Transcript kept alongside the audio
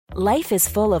Life is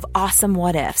full of awesome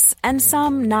what-ifs, and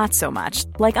some not so much,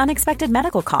 like unexpected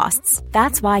medical costs.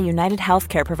 That's why United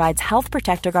Healthcare provides Health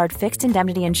Protector Guard fixed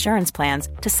indemnity insurance plans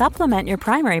to supplement your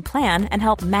primary plan and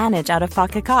help manage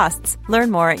out-of-pocket costs.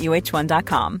 Learn more at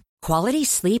uh1.com. Quality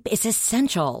sleep is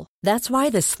essential. That's why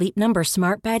the Sleep Number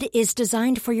Smart Bed is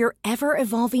designed for your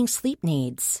ever-evolving sleep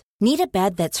needs. Need a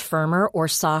bed that's firmer or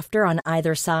softer on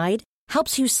either side?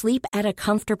 Helps you sleep at a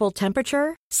comfortable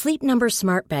temperature? Sleep Number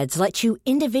Smart Beds let you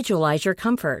individualize your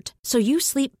comfort, so you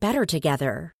sleep better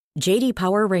together. J.D.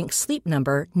 Power ranks Sleep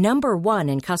Number number 1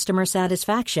 in customer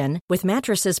satisfaction with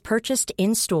mattresses purchased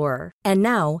in-store. And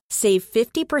now, save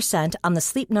 50% on the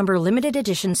Sleep Number Limited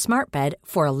Edition Smart Bed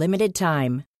for a limited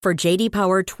time. For J.D.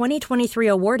 Power 2023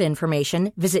 award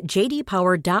information, visit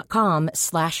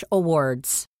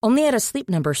jdpower.com/awards. Only at a Sleep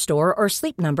Number store or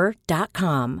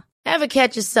sleepnumber.com. Ever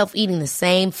catch yourself eating the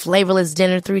same flavorless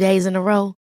dinner 3 days in a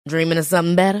row? Dreaming of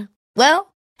something better?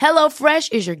 Well,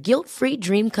 HelloFresh is your guilt-free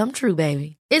dream come true,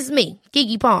 baby. It's me,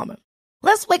 Keke Palmer.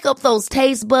 Let's wake up those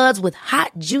taste buds with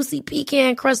hot, juicy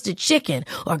pecan-crusted chicken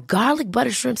or garlic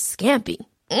butter shrimp scampi.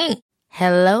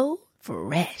 Hello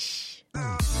Fresh.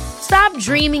 Stop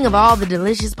dreaming of all the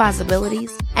delicious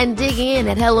possibilities and dig in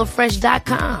at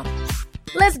HelloFresh.com.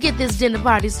 Let's get this dinner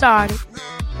party started.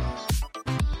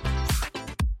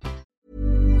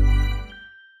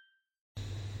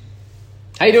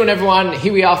 How you doing, everyone?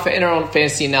 Here we are for NRL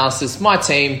Fantasy Analysis, my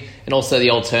team, and also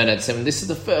the alternates. And this is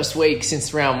the first week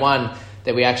since round 1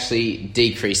 that we actually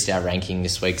decreased our ranking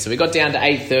this week. So we got down to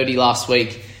 830 last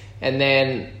week, and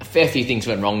then a fair few things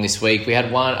went wrong this week. We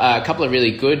had a couple of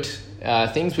really good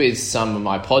things with some of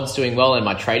my pods doing well and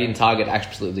my trading target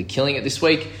absolutely killing it this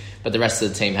week, but the rest of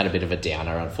the team had a bit of a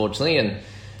downer, unfortunately. And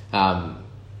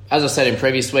as I said in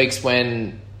previous weeks,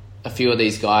 when a few of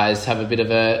these guys have a bit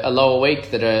of a lower week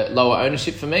that are lower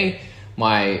ownership for me,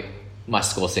 my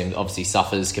score team obviously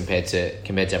suffers compared to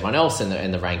everyone else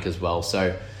and the rank as well.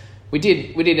 So we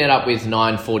did end up with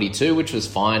 942, which was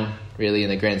fine really in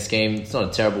the grand scheme. It's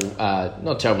not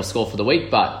a terrible score for the week,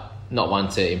 but not one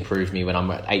to improve me when I'm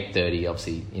at 830,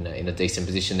 obviously, in a decent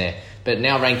position there. But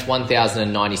now ranked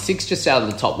 1,096, just out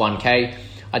of the top 1K.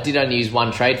 I did only use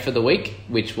one trade for the week,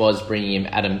 which was bringing him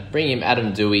Adam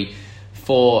Doueihi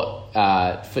for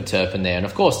Turpin there. And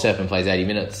of course, Turpin plays 80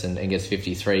 minutes and gets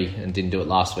 53 and didn't do it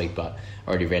last week, but I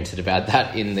already ranted about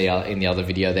that in the other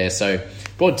video there. So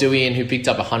brought Doueihi in, who picked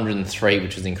up 103,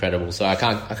 which was incredible. So I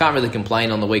can't really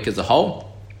complain on the week as a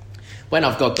whole. When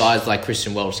I've got guys like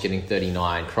Christian Welch getting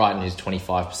 39, Crichton, who's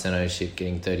 25% ownership,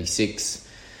 getting 36,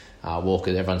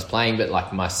 Walker, everyone's playing, but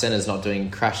like my center's not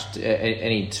doing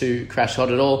any too crash hot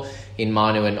at all. In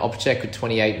Manu and Opcek with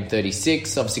 28 and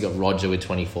 36. Obviously got Roger with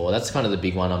 24. That's kind of the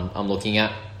big one I'm looking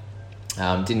at.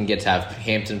 Didn't get to have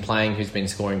Hampton playing, who's been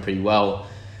scoring pretty well,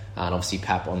 and obviously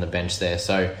Pap on the bench there.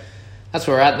 So that's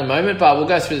where we're at the moment, but we'll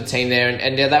go through the team there.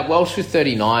 And yeah, that Welsh with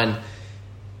 39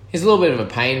 is a little bit of a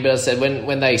pain, but as I said,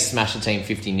 when they smash a team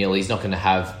 50-0, he's not going to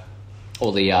have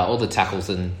all the tackles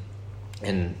and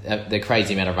the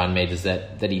crazy amount of run meters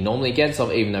that he normally gets,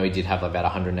 even though he did have about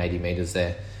 180 meters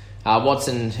there.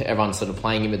 Watson, everyone's sort of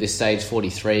playing him at this stage,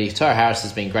 43. Toa Harris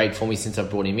has been great for me since I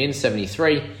brought him in,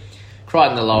 73.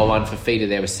 Crichton, the lower one for Feeder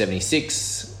there, was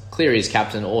 76. Cleary is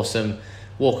captain, awesome.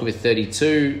 Walker with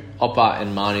 32. Oppa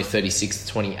and Manu 36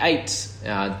 to 28.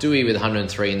 Doueihi with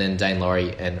 103, and then Dane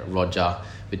Laurie and Roger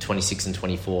with 26 and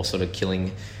 24, sort of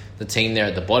killing the team there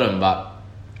at the bottom. But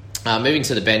moving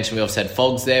to the bench, and we also had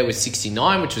Foggs there with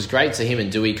 69, which was great. So him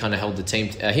and Doueihi kind of held the team.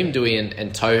 Doueihi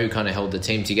and Tohu kind of held the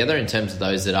team together in terms of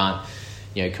those that aren't,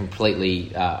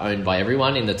 completely owned by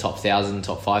everyone in the top 1,000,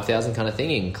 top 5,000 kind of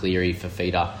thing. And Cleary,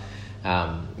 Fafita,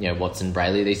 Watson,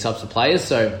 Brayley, these types of players.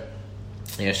 So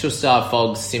Schuster,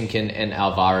 Foggs, Simkin, and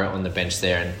Alvaro on the bench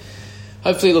there, and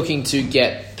hopefully looking to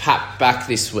get Pap back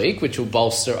this week, which will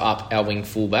bolster up our wing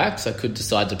fullbacks. I could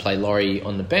decide to play Laurie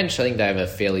on the bench. I think they have a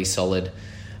fairly solid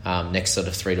next sort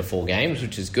of 3 to 4 games,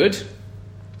 which is good.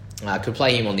 I could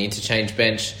play him on the interchange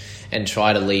bench and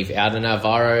try to leave out an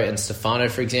Alvaro and Stefano,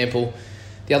 for example.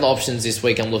 The other options this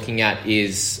week I'm looking at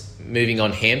is moving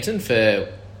on Hampton for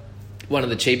one of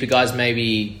the cheaper guys.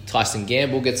 Maybe Tyson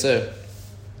Gamble gets a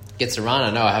run. I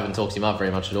know I haven't talked him up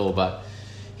very much at all, but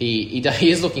he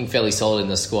is looking fairly solid in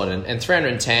the squad. And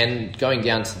 310, going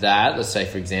down to that, let's say,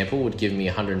 for example, would give me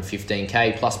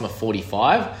 115k plus my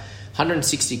 45.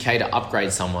 160k to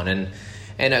upgrade someone,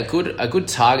 and a good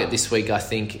target this week, I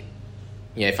think.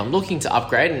 If I'm looking to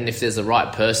upgrade and if there's the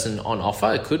right person on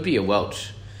offer, it could be a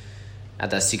Welch at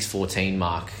that 614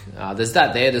 mark. There's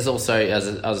that there. There's also, as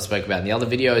I spoke about in the other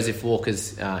videos, if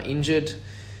Walker's injured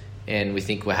and we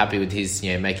think we're happy with his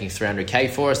making 300k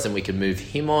for us, then we could move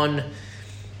him on.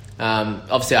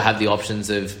 Obviously, I have the options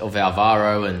of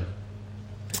Alvaro and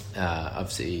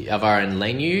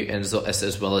Leniu, and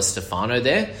as well as Stefano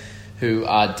there, who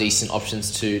are decent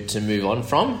options to move on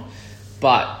from.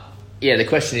 But yeah, the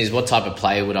question is, what type of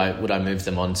player would I move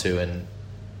them on to? And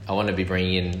I want to be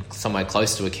bringing in somewhere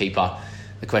close to a keeper.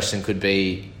 The question could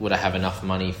be, would I have enough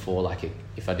money for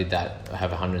if I did that? I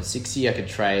have 160. I could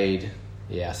trade.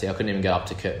 Yeah, see, I couldn't even go up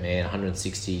to Kurt Mann.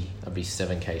 160. I'd be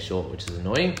 7k short, which is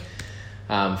annoying.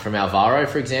 From Alvaro,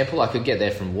 for example, I could get there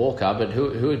from Walker, but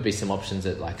who would be some options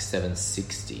at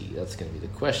 760? That's going to be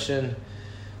the question.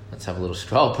 Let's have a little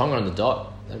scroll. Ponga on the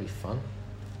dot. That'd be fun.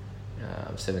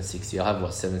 760. I'll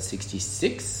have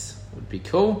 766 would be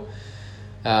cool.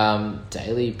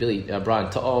 Daly,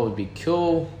 Brian To'o would be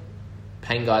cool.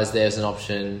 Pangai's there's an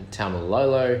option.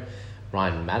 Taumalolo.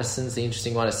 Ryan Madison's the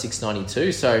interesting one at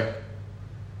 692. So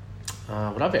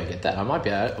would I be able to get that? I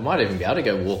might even be able to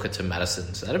go Walker to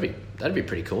Madison. So that'd be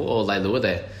pretty cool. Or Leilua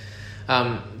there.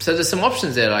 So there's some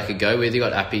options there that I could go with. You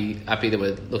got Appy that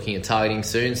we're looking at targeting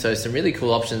soon. So some really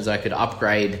cool options I could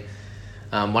upgrade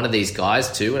one of these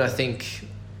guys to. And I think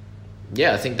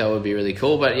that would be really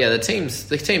cool. But yeah, the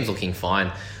team's looking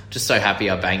fine. Just so happy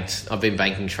I've been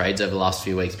banking trades over the last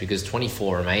few weeks, because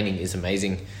 24 remaining is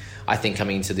amazing. I think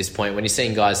coming into this point, when you're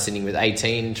seeing guys sitting with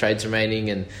 18 trades remaining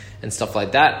and stuff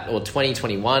like that, or 20,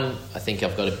 21, I think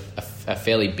I've got a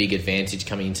fairly big advantage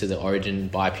coming into the Origin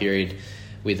buy period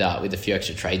with a few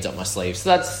extra trades up my sleeve. So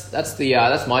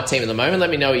that's my team at the moment. Let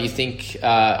me know what you think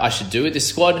I should do with this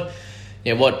squad.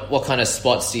 What kind of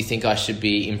spots do you think I should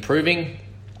be improving?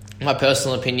 My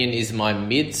personal opinion is my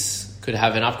mids could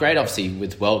have an upgrade. Obviously,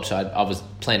 with Welch, I was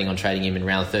planning on trading him in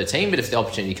round 13, but if the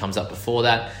opportunity comes up before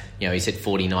that, he's hit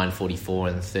 49, 44,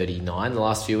 and 39 the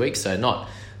last few weeks, so not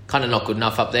good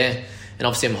enough up there. And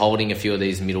obviously, I'm holding a few of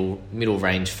these middle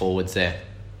range forwards there.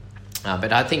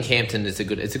 But I think Hampton is a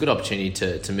good opportunity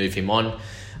to move him on.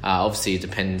 Obviously, it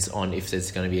depends on if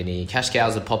there's going to be any cash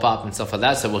cows that pop up and stuff like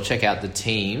that. So we'll check out the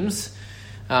teams.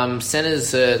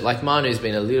 Centers like Manu's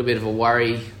been a little bit of a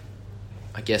worry.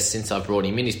 I guess since I brought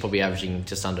him in, he's probably averaging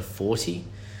just under 40,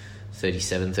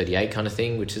 37, 38 kind of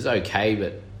thing, which is okay.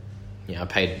 But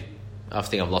I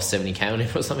think I've lost 70k on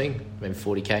him or something, maybe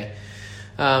 40k.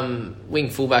 Wing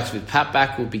fullbacks with Pat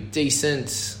back would be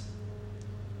decent.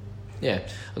 Yeah,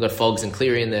 I've got Foggs and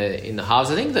Cleary in the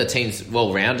halves. I think the team's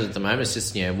well rounded at the moment. It's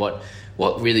just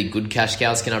what really good cash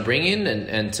cows can I bring in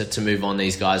and to move on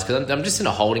these guys, because I'm just in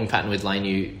a holding pattern with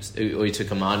Leniu,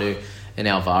 Uitukamanu, and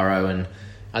Alvaro, and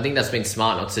I think that's been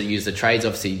smart not to use the trades.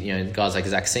 Obviously, guys like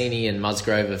Zaxini and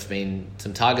Musgrove have been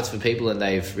some targets for people, and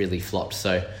they've really flopped.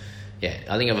 So, yeah,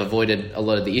 I think I've avoided a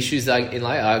lot of the issues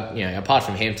apart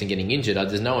from Hampton getting injured.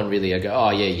 There's no one really I go, oh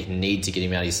yeah, you need to get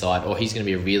him out of your side, or he's going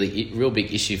to be a real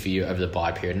big issue for you over the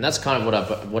bye period. And that's kind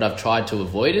of what I've tried to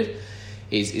avoid it,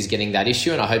 is getting that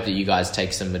issue. And I hope that you guys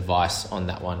take some advice on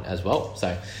that one as well.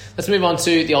 So let's move on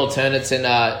to the alternates, and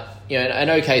an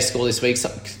okay score this week. So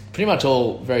pretty much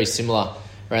all very similar,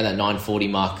 around that 940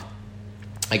 mark.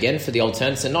 Again, for the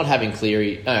alternates, and not having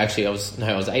Cleary. No, actually, I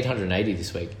was 880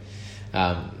 this week.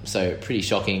 So pretty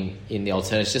shocking in the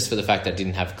alternates, just for the fact that I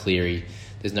didn't have Cleary.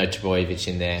 There's no Trbojevic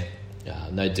in there,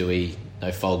 no Dewey,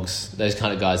 no Foggs, those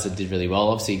kind of guys that did really well.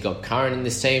 Obviously, you got Curran in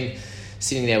this team,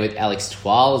 sitting there with Alex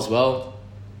Twal as well.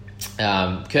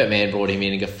 Kurt Mann brought him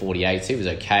in and got 48, so he was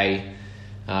okay.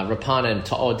 Rapana and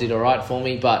To'o did all right for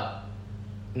me, but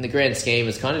in the grand scheme,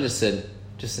 it's kind of just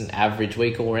an average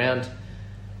week all round.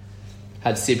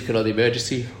 Had Simpkin on the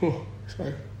emergency.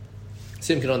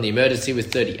 Simpkin on the emergency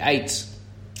with 38.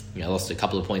 Lost a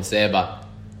couple of points there, but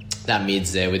that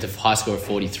mid's there with a high score of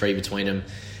 43 between them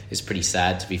is pretty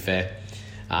sad, to be fair.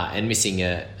 And missing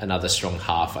another strong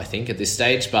half, I think, at this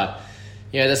stage. But,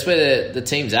 that's where the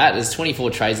team's at. There's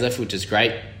 24 trades left, which is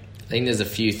great. I think there's a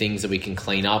few things that we can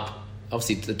clean up.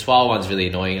 Obviously, the 12 one's really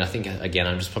annoying. I think, again,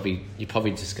 you're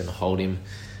probably just going to hold him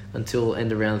until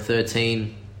end of round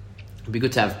 13. It'd be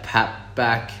good to have Pat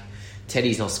back.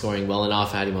 Teddy's not scoring well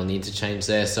enough. I had him on the interchange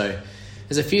there. So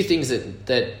there's a few things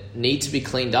that need to be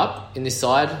cleaned up in this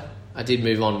side. I did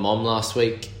move on Mom last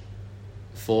week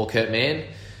for Kurt Mann,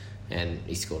 and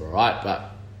he scored all right.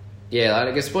 But, yeah,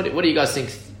 I guess what do you guys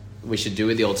think we should do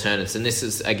with the alternates? And this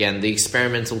is, again, the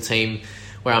experimental team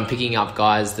where I'm picking up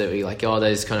guys that we like,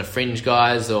 those kind of fringe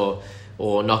guys, or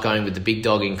not going with the big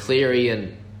dog in Cleary,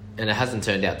 and it hasn't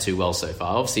turned out too well so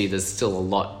far. Obviously, there's still a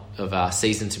lot of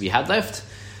season to be had left.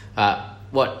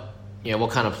 What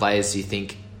kind of players do you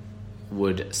think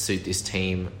would suit this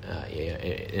team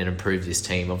and improve this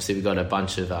team? Obviously, we've got a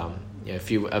bunch of a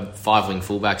few 5-wing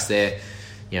fullbacks there.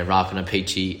 Rapana,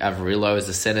 Peachy, Avarillo as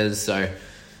the centres. So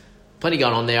plenty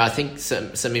going on there. I think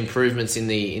some improvements in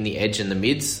the edge and the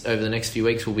mids over the next few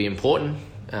weeks will be important.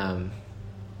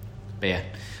 But yeah,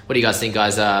 what do you guys think,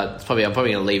 guys? I'm probably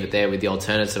going to leave it there with the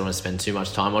alternates. I don't want to spend too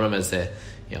much time on them as they're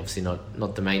obviously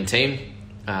not the main team.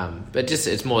 But just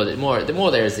it's more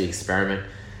there is the experiment,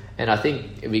 and I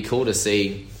think it'd be cool to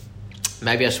see.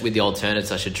 Maybe with the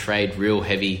alternates, I should trade real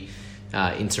heavy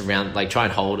into round, like try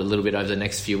and hold a little bit over the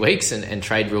next few weeks, and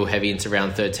trade real heavy into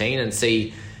round 13 and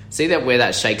see that where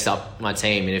that shakes up my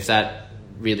team, and if that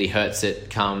really hurts it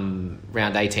come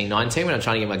round 18, 19 when I'm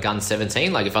trying to get my gun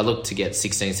 17. Like if I look to get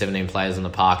 16, 17 players on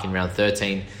the park in round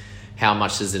 13, how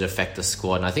much does it affect the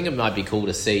squad? And I think it might be cool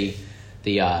to see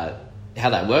the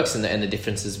how that works and the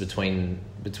differences between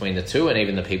the two, and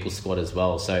even the people's squad as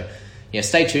well. So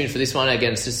stay tuned for this one.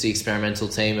 Again, it's just the experimental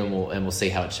team, and we'll see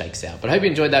how it shakes out. But I hope you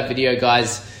enjoyed that video,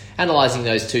 guys, analysing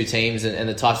those two teams and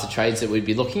the types of trades that we'd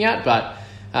be looking at. But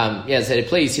as I said,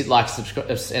 please hit like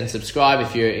and subscribe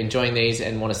if you're enjoying these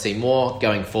and want to see more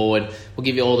going forward. We'll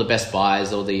give you all the best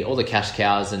buys, all the cash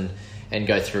cows, and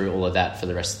go through all of that for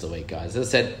the rest of the week, guys. As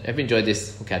I said, hope you enjoyed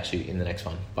this. We'll catch you in the next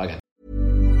one. Bye, guys.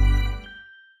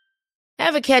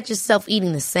 Ever catch yourself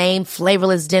eating the same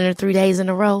flavorless dinner 3 days in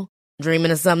a row?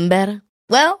 Dreaming of something better?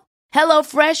 Well,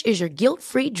 HelloFresh is your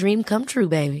guilt-free dream come true,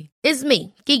 baby. It's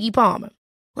me, Keke Palmer.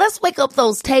 Let's wake up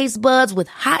those taste buds with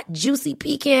hot, juicy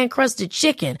pecan-crusted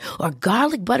chicken or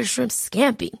garlic butter shrimp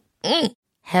scampi.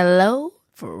 Hello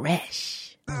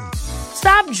Fresh.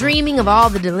 Stop dreaming of all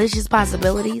the delicious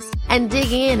possibilities and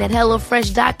dig in at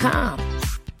HelloFresh.com.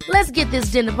 Let's get this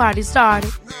dinner party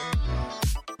started.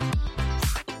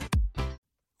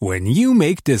 When you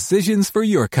make decisions for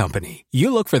your company,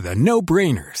 you look for the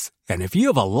no-brainers. And if you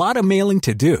have a lot of mailing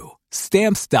to do,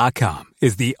 Stamps.com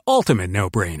is the ultimate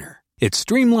no-brainer. It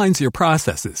streamlines your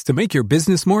processes to make your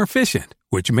business more efficient,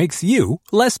 which makes you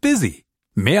less busy.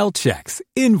 Mail checks,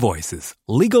 invoices,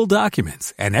 legal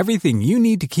documents, and everything you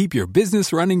need to keep your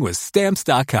business running with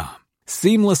Stamps.com.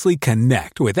 Seamlessly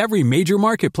connect with every major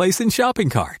marketplace and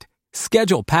shopping cart.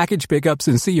 Schedule package pickups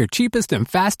and see your cheapest and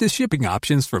fastest shipping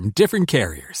options from different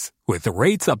carriers, with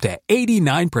rates up to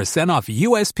 89% off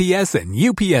USPS and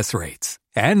UPS rates.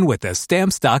 And with the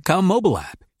Stamps.com mobile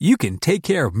app, you can take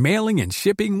care of mailing and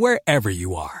shipping wherever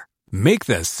you are. Make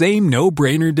the same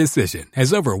no-brainer decision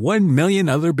as over 1 million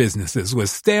other businesses with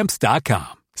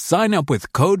Stamps.com. Sign up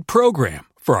with code PROGRAM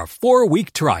for a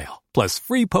 4-week trial, plus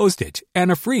free postage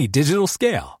and a free digital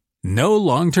scale. No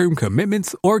long-term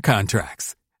commitments or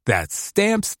contracts. That's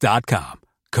Stamps.com.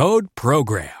 Code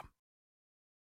PROGRAM.